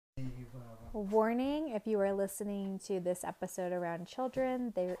Warning, if you are listening to this episode around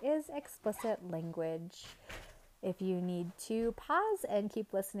children, there is explicit language. If you need to pause and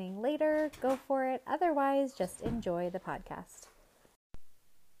keep listening later, go for it. Otherwise, just enjoy the podcast.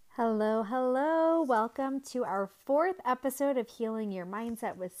 Hello. Welcome to our fourth episode of Healing Your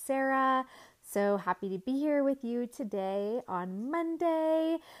Mindset with Sarah. So happy to be here with you today on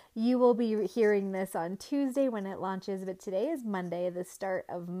Monday. You will be hearing this on Tuesday when it launches, but today is Monday, the start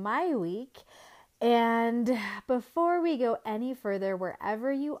of my week. And before we go any further,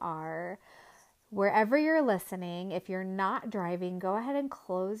 wherever you are, wherever you're listening, if you're not driving, go ahead and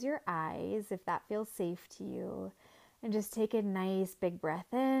close your eyes if that feels safe to you. And just take a nice big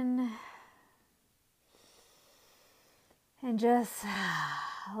breath in. And just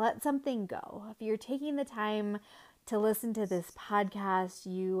let something go. If you're taking the time to listen to this podcast,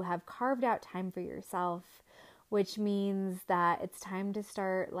 you have carved out time for yourself, which means that it's time to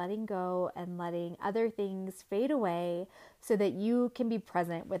start letting go and letting other things fade away so that you can be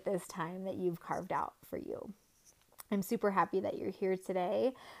present with this time that you've carved out for you. I'm super happy that you're here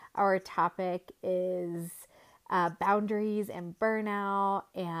today. Our topic is boundaries and burnout,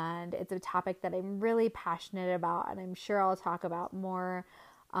 and it's a topic that I'm really passionate about, and I'm sure I'll talk about more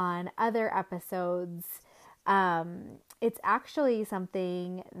on other episodes. It's actually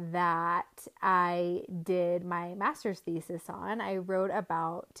something that I did my master's thesis on. I wrote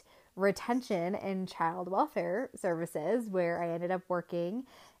about retention in child welfare services, where I ended up working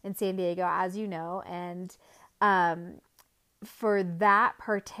in San Diego, as you know, and for that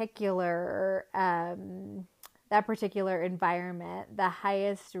particular environment, the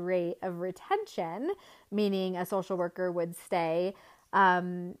highest rate of retention, meaning a social worker would stay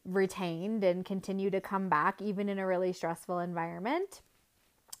retained and continue to come back even in a really stressful environment.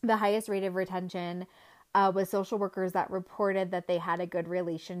 The highest rate of retention was social workers that reported that they had a good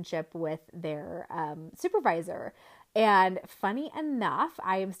relationship with their supervisor. And funny enough,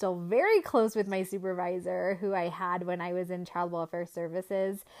 I am still very close with my supervisor who I had when I was in child welfare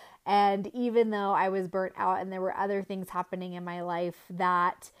services. And even though I was burnt out and there were other things happening in my life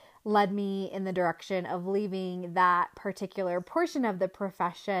that led me in the direction of leaving that particular portion of the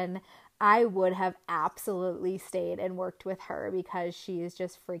profession, I would have absolutely stayed and worked with her because she is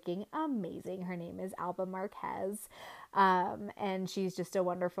just freaking amazing. Her name is Alba Marquez, and she's just a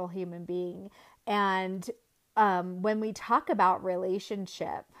wonderful human being. And when we talk about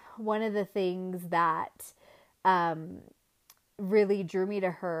relationship, one of the things that really drew me to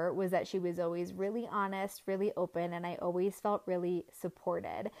her was that she was always really honest, really open, and I always felt really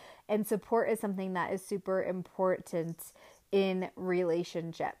supported. And support is something that is super important in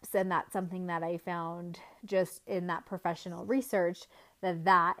relationships, and that's something that I found just in that professional research,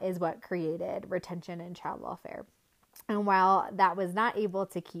 that is what created retention in child welfare. And while that was not able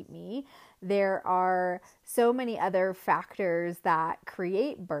to keep me, there are so many other factors that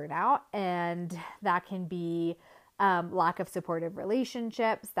create burnout, and that can be lack of supportive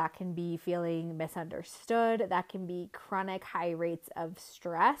relationships, that can be feeling misunderstood, that can be chronic high rates of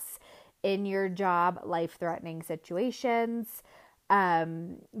stress in your job, life-threatening situations,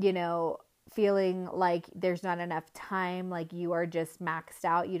 feeling like there's not enough time, like you are just maxed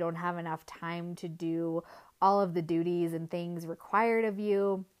out, you don't have enough time to do all of the duties and things required of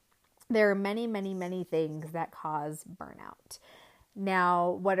you. There are many, many, many things that cause burnout.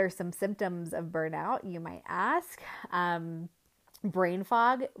 Now, what are some symptoms of burnout, you might ask? Brain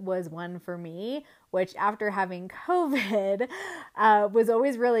fog was one for me, which after having COVID was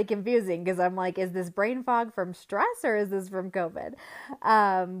always really confusing because I'm like, is this brain fog from stress or is this from COVID?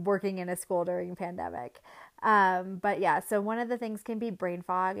 Working in a school during pandemic. But yeah, so one of the things can be brain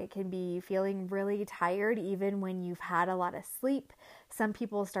fog. It can be feeling really tired even when you've had a lot of sleep. Some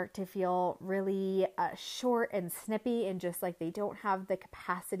people start to feel really short and snippy and just like they don't have the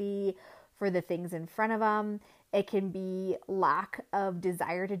capacity for the things in front of them. It can be lack of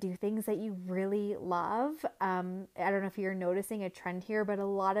desire to do things that you really love. I don't know if you're noticing a trend here, but a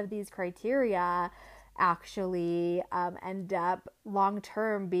lot of these criteria actually end up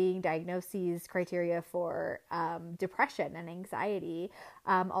long-term being diagnoses criteria for depression and anxiety.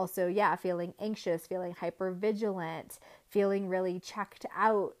 Also, feeling anxious, feeling hypervigilant, feeling really checked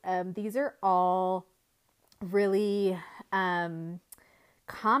out. These are all really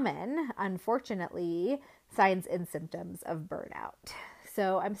common, unfortunately, signs and symptoms of burnout.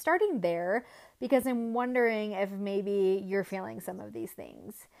 So I'm starting there because I'm wondering if maybe you're feeling some of these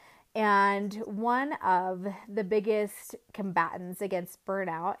things. And one of the biggest combatants against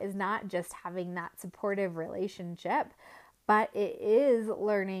burnout is not just having that supportive relationship, but it is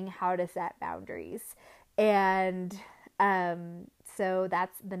learning how to set boundaries. And So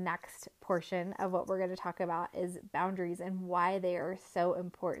that's the next portion of what we're going to talk about is boundaries and why they are so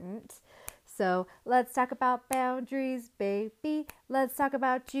important. So let's talk about boundaries, baby. Let's talk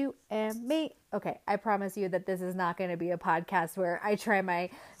about you and me. Okay, I promise you that this is not going to be a podcast where I try my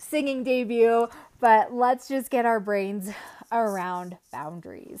singing debut, but let's just get our brains around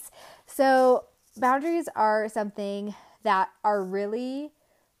boundaries. So boundaries are something that are really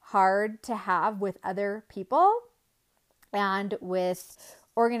hard to have with other people and with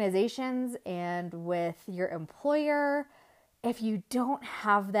organizations and with your employer if you don't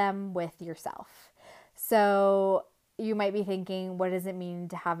have them with yourself. So you might be thinking, what does it mean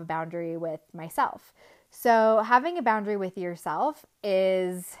to have a boundary with myself? So having a boundary with yourself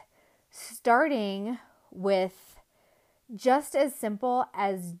is starting with just as simple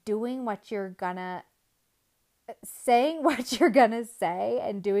as doing what you're gonna saying what you're going to say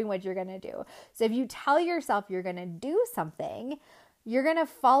and doing what you're going to do. So if you tell yourself you're going to do something, you're going to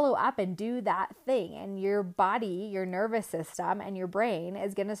follow up and do that thing. And your body, your nervous system, and your brain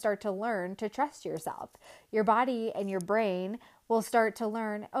is going to start to learn to trust yourself. Your body and your brain will start to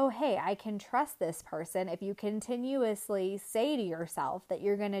learn, oh, hey, I can trust this person if you continuously say to yourself that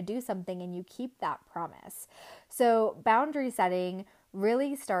you're going to do something and you keep that promise. So boundary setting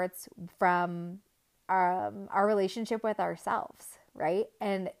really starts from our relationship with ourselves, right?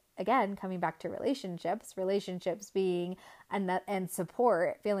 And again, coming back to relationships being and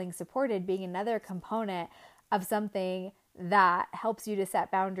support, feeling supported being another component of something that helps you to set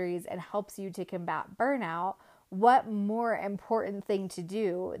boundaries and helps you to combat burnout. What more important thing to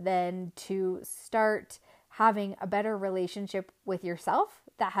do than to start having a better relationship with yourself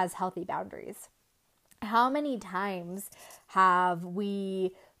that has healthy boundaries? How many times have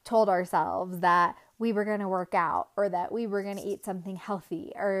we told ourselves that we were going to work out, or that we were going to eat something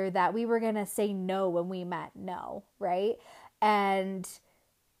healthy, or that we were going to say no when we meant no, right? And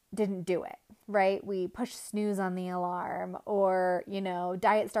didn't do it, right? We pushed snooze on the alarm, or,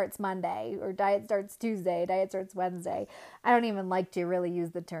 diet starts Monday, or diet starts Tuesday, diet starts Wednesday. I don't even like to really use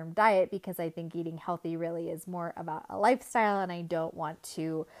the term diet because I think eating healthy really is more about a lifestyle, and I don't want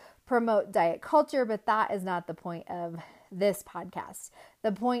to promote diet culture, but that is not the point of this podcast.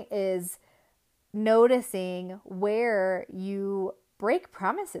 The point is noticing where you break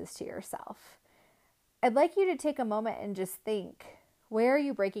promises to yourself. I'd like you to take a moment and just think, where are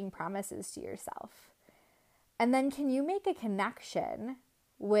you breaking promises to yourself? And then can you make a connection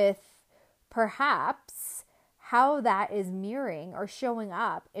with perhaps how that is mirroring or showing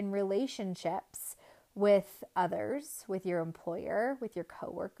up in relationships with others, with your employer, with your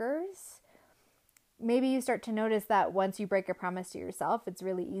coworkers? Maybe you start to notice that once you break a promise to yourself, it's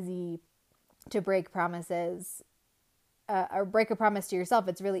really easy to break promises or break a promise to yourself.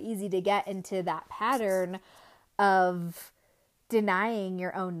 It's really easy to get into that pattern of denying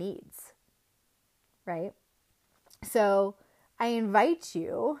your own needs, right? So I invite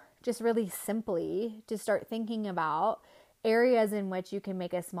you just really simply to start thinking about areas in which you can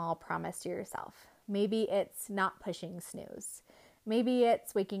make a small promise to yourself. Maybe it's not pushing snooze. Maybe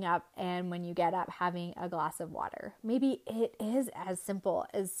it's waking up and when you get up, having a glass of water. Maybe it is as simple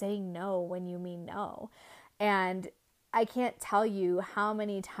as saying no when you mean no. And I can't tell you how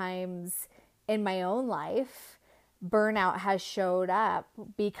many times in my own life burnout has showed up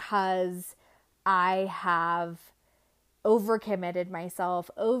because I have overcommitted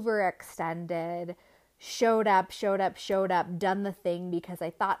myself, overextended, showed up, done the thing because I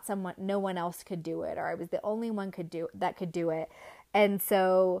thought no one else could do it, or I was the only one that could do it. And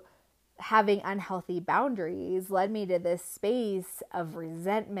so having unhealthy boundaries led me to this space of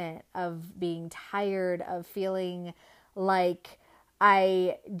resentment, of being tired, of feeling like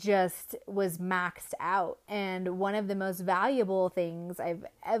I just was maxed out. And one of the most valuable things I've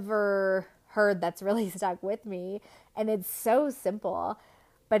ever heard that's really stuck with me, and it's so simple,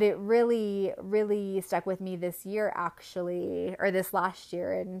 but it really, really stuck with me this year actually, or this last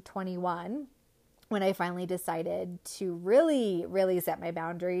year in 21, when I finally decided to really, really set my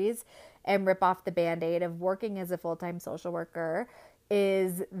boundaries and rip off the Band-Aid of working as a full-time social worker,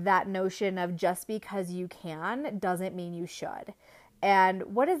 is that notion of just because you can doesn't mean you should.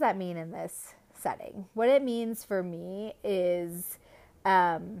 And what does that mean in this setting? What it means for me is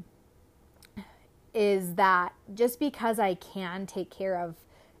that just because I can take care of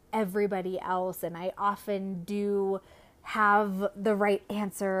everybody else, and I often do have the right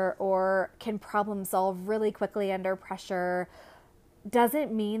answer or can problem solve really quickly under pressure,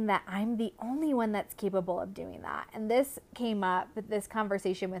 doesn't mean that I'm the only one that's capable of doing that. And this came up, this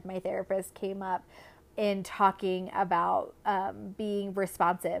conversation with my therapist came up in talking about being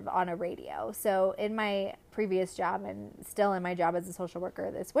responsive on a radio. So in my previous job and still in my job as a social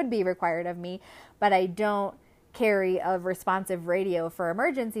worker, this would be required of me, but I don't carry a responsive radio for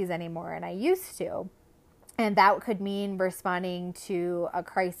emergencies anymore, and I used to. And that could mean responding to a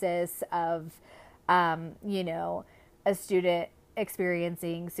crisis of, a student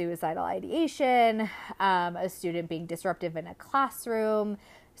experiencing suicidal ideation, a student being disruptive in a classroom,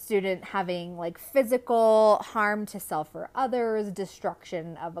 student having like physical harm to self or others,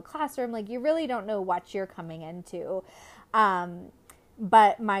 destruction of a classroom. Like, you really don't know what you're coming into.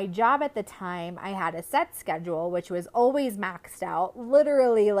 But my job at the time, I had a set schedule, which was always maxed out,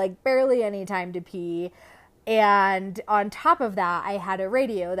 literally like barely any time to pee. And on top of that, I had a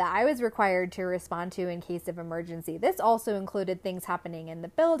radio that I was required to respond to in case of emergency. This also included things happening in the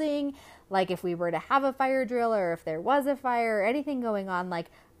building, like if we were to have a fire drill or if there was a fire or anything going on, like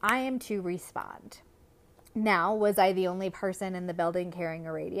I am to respond. Now, was I the only person in the building carrying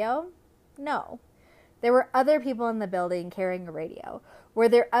a radio? No. There were other people in the building carrying a radio. Were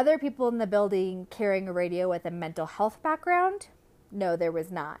there other people in the building carrying a radio with a mental health background? No, there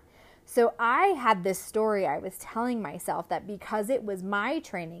was not. So I had this story I was telling myself that because it was my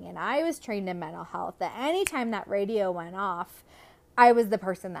training and I was trained in mental health, that anytime that radio went off, I was the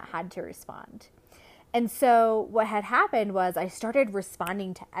person that had to respond. And so what had happened was I started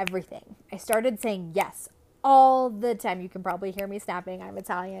responding to everything. I started saying yes all the time. You can probably hear me snapping. I'm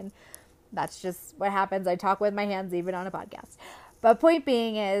Italian. That's just what happens. I talk with my hands even on a podcast. But point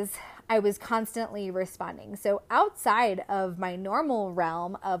being is I was constantly responding. So outside of my normal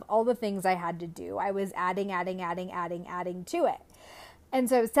realm of all the things I had to do, I was adding to it. And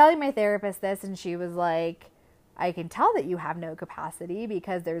so I was telling my therapist this, and she was like, I can tell that you have no capacity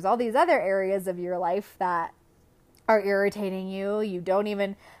because there's all these other areas of your life that are irritating you.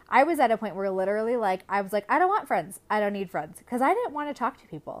 I was at a point where literally I was like, I don't want friends. I don't need friends because I didn't want to talk to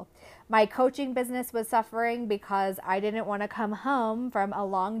people. My coaching business was suffering because I didn't want to come home from a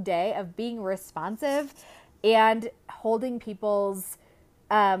long day of being responsive and holding people's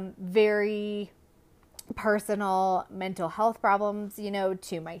very personal mental health problems,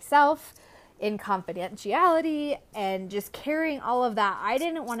 to myself in confidentiality and just carrying all of that. I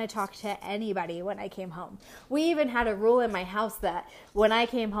didn't want to talk to anybody when I came home. We even had a rule in my house that when I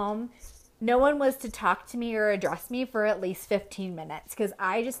came home, no one was to talk to me or address me for at least 15 minutes because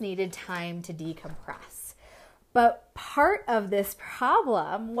I just needed time to decompress. But part of this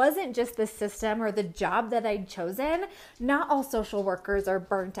problem wasn't just the system or the job that I'd chosen. Not all social workers are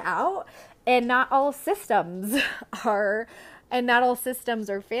burnt out, and not all systems are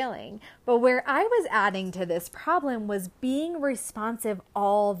failing. But where I was adding to this problem was being responsive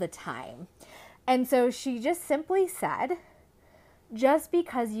all the time. And so she just simply said, just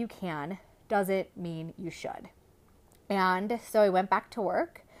because you can doesn't mean you should. And so I went back to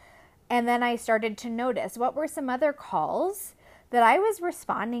work, and then I started to notice what were some other calls that I was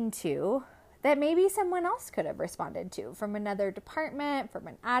responding to that maybe someone else could have responded to from another department, from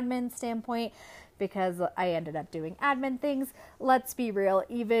an admin standpoint, because I ended up doing admin things. Let's be real,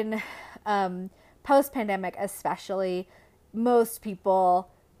 even post-pandemic especially, most people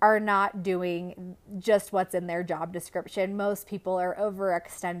are not doing just what's in their job description. Most people are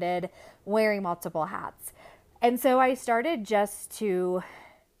overextended, wearing multiple hats. And so I started just to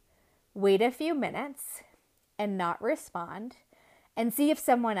wait a few minutes and not respond and see if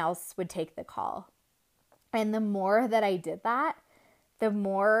someone else would take the call. And the more that I did that, the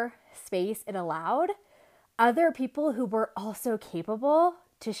more space it allowed other people who were also capable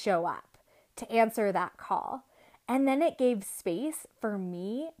to show up, to answer that call. And then it gave space for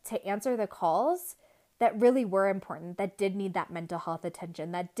me to answer the calls that really were important, that did need that mental health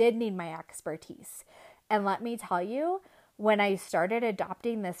attention, that did need my expertise. And let me tell you, when I started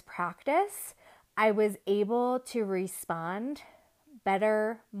adopting this practice, I was able to respond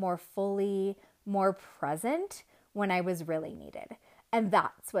better, more fully, more present when I was really needed. And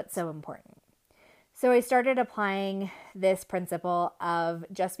that's what's so important. So I started applying this principle of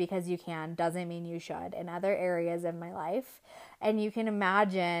just because you can doesn't mean you should in other areas of my life. And you can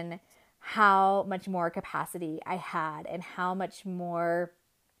imagine how much more capacity I had and how much more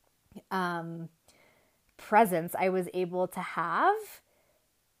presence I was able to have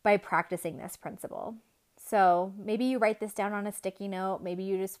by practicing this principle. So maybe you write this down on a sticky note. Maybe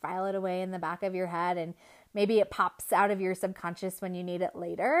you just file it away in the back of your head, and maybe it pops out of your subconscious when you need it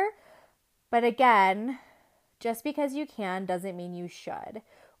later. But again, just because you can doesn't mean you should.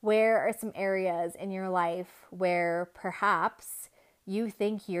 Where are some areas in your life where perhaps you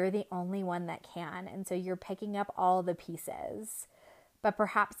think you're the only one that can, and so you're picking up all the pieces? But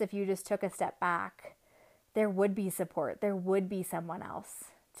perhaps if you just took a step back there would be support. There would be someone else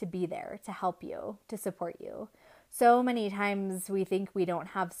to be there, to help you, to support you. So many times we think we don't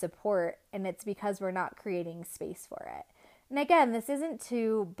have support, and it's because we're not creating space for it. And again, this isn't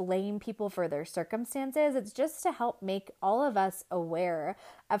to blame people for their circumstances. It's just to help make all of us aware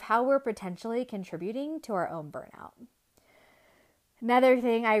of how we're potentially contributing to our own burnout. Another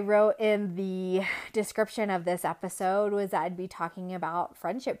thing I wrote in the description of this episode was that I'd be talking about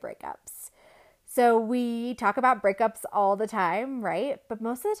friendship breakups. So we talk about breakups all the time, right? But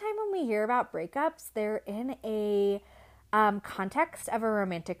most of the time when we hear about breakups, they're in a context of a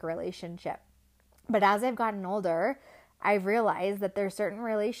romantic relationship. But as I've gotten older, I've realized that there's certain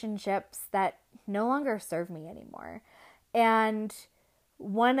relationships that no longer serve me anymore. And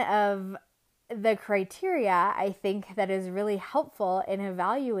one of the criteria I think that is really helpful in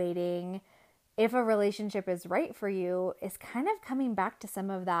evaluating if a relationship is right for you is kind of coming back to some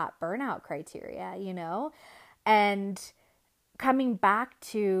of that burnout criteria, and coming back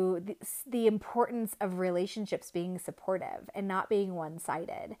to the importance of relationships being supportive and not being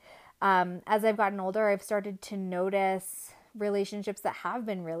one-sided. As I've gotten older, I've started to notice relationships that have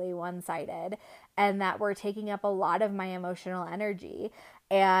been really one-sided and that were taking up a lot of my emotional energy.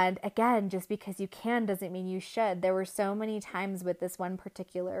 And again, just because you can doesn't mean you should. There were so many times with this one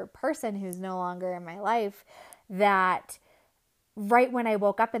particular person who's no longer in my life that right when I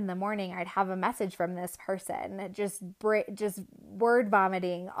woke up in the morning, I'd have a message from this person, just word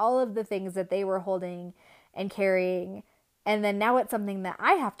vomiting all of the things that they were holding and carrying. And then now it's something that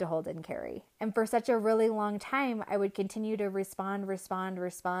I have to hold and carry. And for such a really long time, I would continue to respond,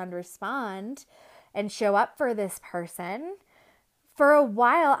 and show up for this person for a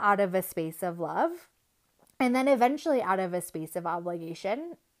while out of a space of love, and then eventually out of a space of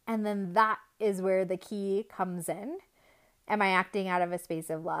obligation. And then that is where the key comes in. Am I acting out of a space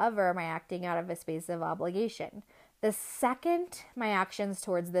of love, or am I acting out of a space of obligation? The second my actions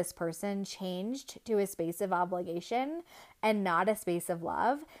towards this person changed to a space of obligation and not a space of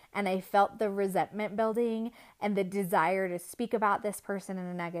love, and I felt the resentment building and the desire to speak about this person in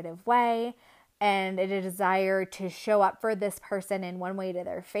a negative way, and a desire to show up for this person in one way to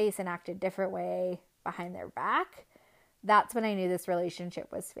their face and act a different way behind their back, that's when I knew this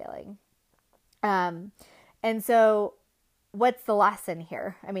relationship was failing. And so what's the lesson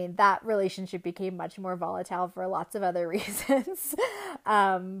here? I mean, that relationship became much more volatile for lots of other reasons,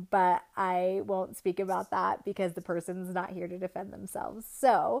 but I won't speak about that because the person's not here to defend themselves.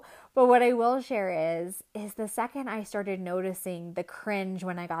 But what I will share is the second I started noticing the cringe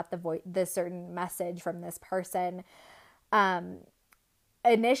when I got the certain message from this person,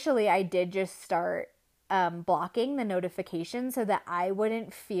 initially I did just start blocking the notification so that I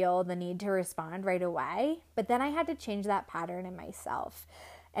wouldn't feel the need to respond right away. But then I had to change that pattern in myself.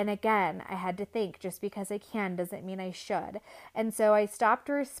 And again, I had to think, just because I can doesn't mean I should. And so I stopped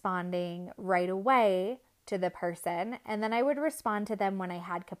responding right away to the person, and then I would respond to them when I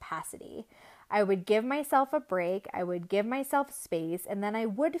had capacity. I would give myself a break, I would give myself space, and then I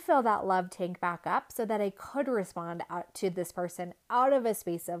would fill that love tank back up so that I could respond out to this person out of a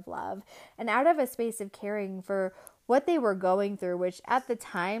space of love and out of a space of caring for what they were going through, which at the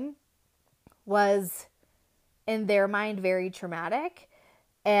time was, in their mind, very traumatic.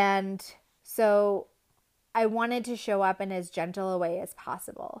 And so I wanted to show up in as gentle a way as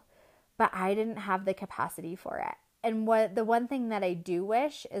possible, but I didn't have the capacity for it. And the one thing that I do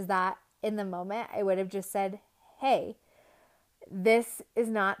wish is that in the moment, I would have just said, hey, this is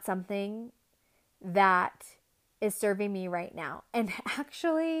not something that is serving me right now. And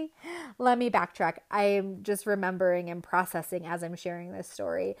actually, let me backtrack. I am just remembering and processing as I'm sharing this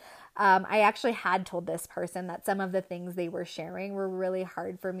story. I actually had told this person that some of the things they were sharing were really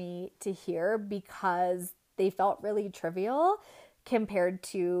hard for me to hear because they felt really trivial compared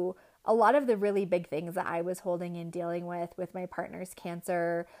to a lot of the really big things that I was holding and dealing with my partner's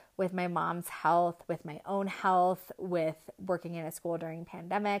cancer, with my mom's health, with my own health, with working in a school during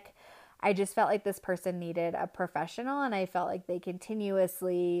pandemic. I just felt like this person needed a professional, and I felt like they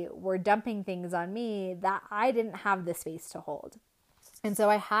continuously were dumping things on me that I didn't have the space to hold. And so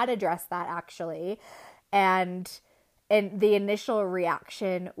I had addressed that actually. And the initial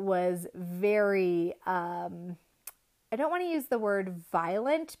reaction was very, I don't want to use the word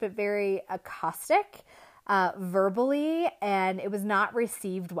violent, but very caustic, verbally, and it was not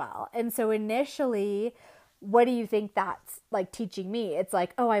received well. And so initially, what do you think that's like teaching me? It's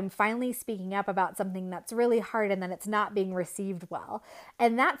like, oh, I'm finally speaking up about something that's really hard, and then it's not being received well.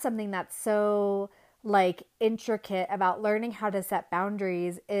 And that's something that's so like intricate about learning how to set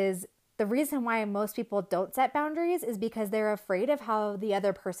boundaries. Is the reason why most people don't set boundaries is because they're afraid of how the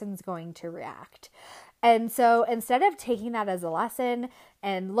other person's going to react. And so instead of taking that as a lesson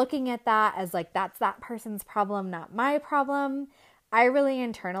and looking at that as like, that's that person's problem, not my problem, I really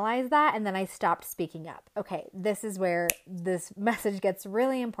internalized that. And then I stopped speaking up. Okay, this is where this message gets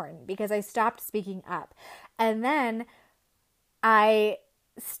really important, because I stopped speaking up. And then I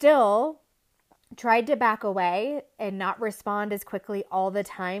still tried to back away and not respond as quickly all the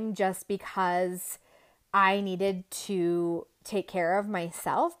time, just because I needed to take care of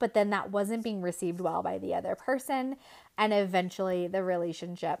myself, but then that wasn't being received well by the other person, and eventually the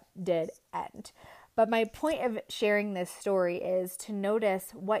relationship did end. But my point of sharing this story is to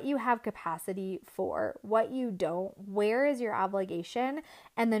notice what you have capacity for, what you don't, where is your obligation,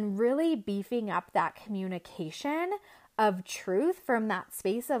 and then really beefing up that communication of truth from that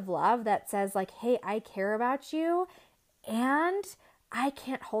space of love that says like, hey, I care about you and I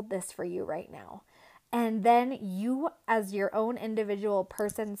can't hold this for you right now. And then you, as your own individual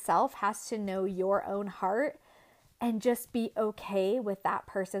person self, has to know your own heart and just be okay with that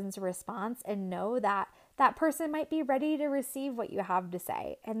person's response, and know that that person might be ready to receive what you have to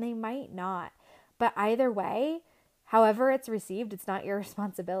say and they might not. But either way, however it's received, it's not your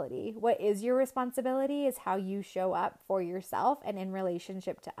responsibility. What is your responsibility is how you show up for yourself and in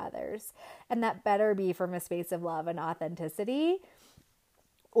relationship to others. And that better be from a space of love and authenticity,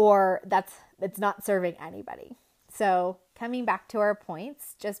 or it's not serving anybody. So coming back to our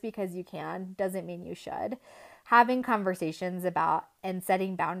points, just because you can doesn't mean you should. Having conversations about and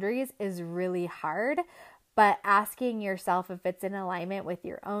setting boundaries is really hard, but asking yourself if it's in alignment with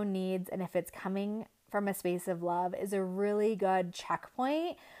your own needs and if it's coming from a space of love is a really good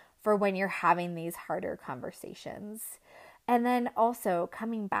checkpoint for when you're having these harder conversations. And then also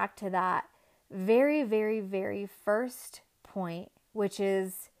coming back to that very, very, very first point, which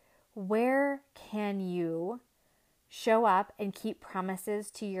is, where can you show up and keep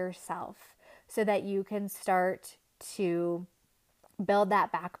promises to yourself so that you can start to build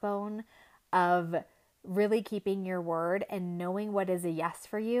that backbone of really keeping your word and knowing what is a yes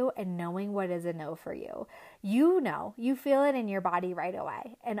for you and knowing what is a no for you. You feel it in your body right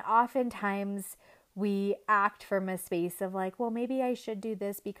away. And oftentimes we act from a space of like, well, maybe I should do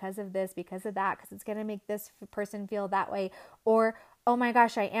this, because of that, because it's going to make this person feel that way. Or, oh my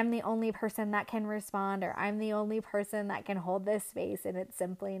gosh, I am the only person that can respond, or I'm the only person that can hold this space. And it's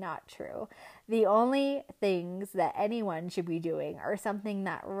simply not true. The only things that anyone should be doing are something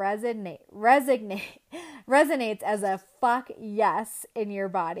that resonates as a fuck yes in your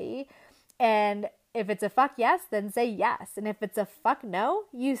body. And if it's a fuck yes, then say yes. And if it's a fuck no,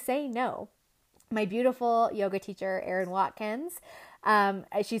 you say no. My beautiful yoga teacher, Erin Watkins,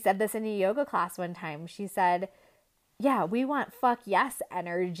 she said this in a yoga class one time. She said, yeah, we want fuck yes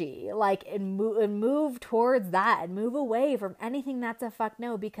energy, like, and move towards that and move away from anything that's a fuck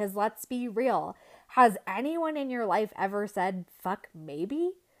no, because let's be real. Has anyone in your life ever said fuck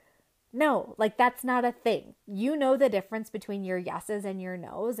maybe? No, like, that's not a thing. You know the difference between your yeses and your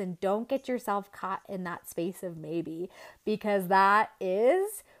nos, and don't get yourself caught in that space of maybe, because that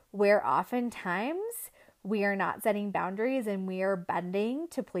is where oftentimes we are not setting boundaries and we are bending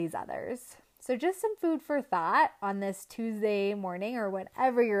to please others. So just some food for thought on this Tuesday morning, or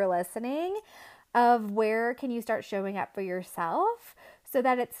whenever you're listening, of where can you start showing up for yourself so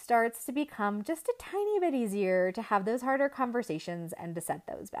that it starts to become just a tiny bit easier to have those harder conversations and to set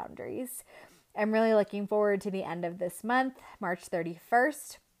those boundaries. I'm really looking forward to the end of this month, March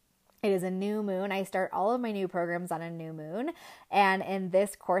 31st. It is a new moon. I start all of my new programs on a new moon. And in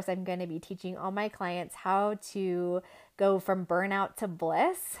this course, I'm going to be teaching all my clients how to go from burnout to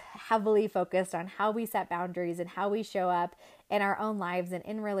bliss, heavily focused on how we set boundaries and how we show up in our own lives and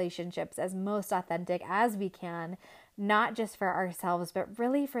in relationships as most authentic as we can, not just for ourselves, but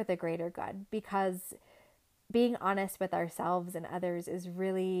really for the greater good. Because being honest with ourselves and others is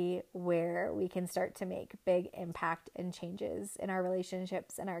really where we can start to make big impact and changes in our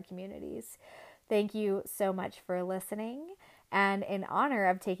relationships and our communities. Thank you so much for listening. And in honor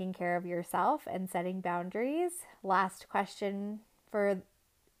of taking care of yourself and setting boundaries, last question for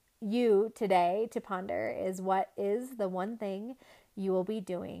you today to ponder is, what is the one thing you will be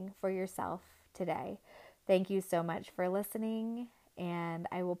doing for yourself today? Thank you so much for listening. And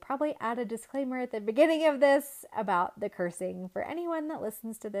I will probably add a disclaimer at the beginning of this about the cursing for anyone that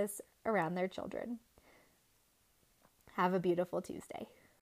listens to this around their children. Have a beautiful Tuesday.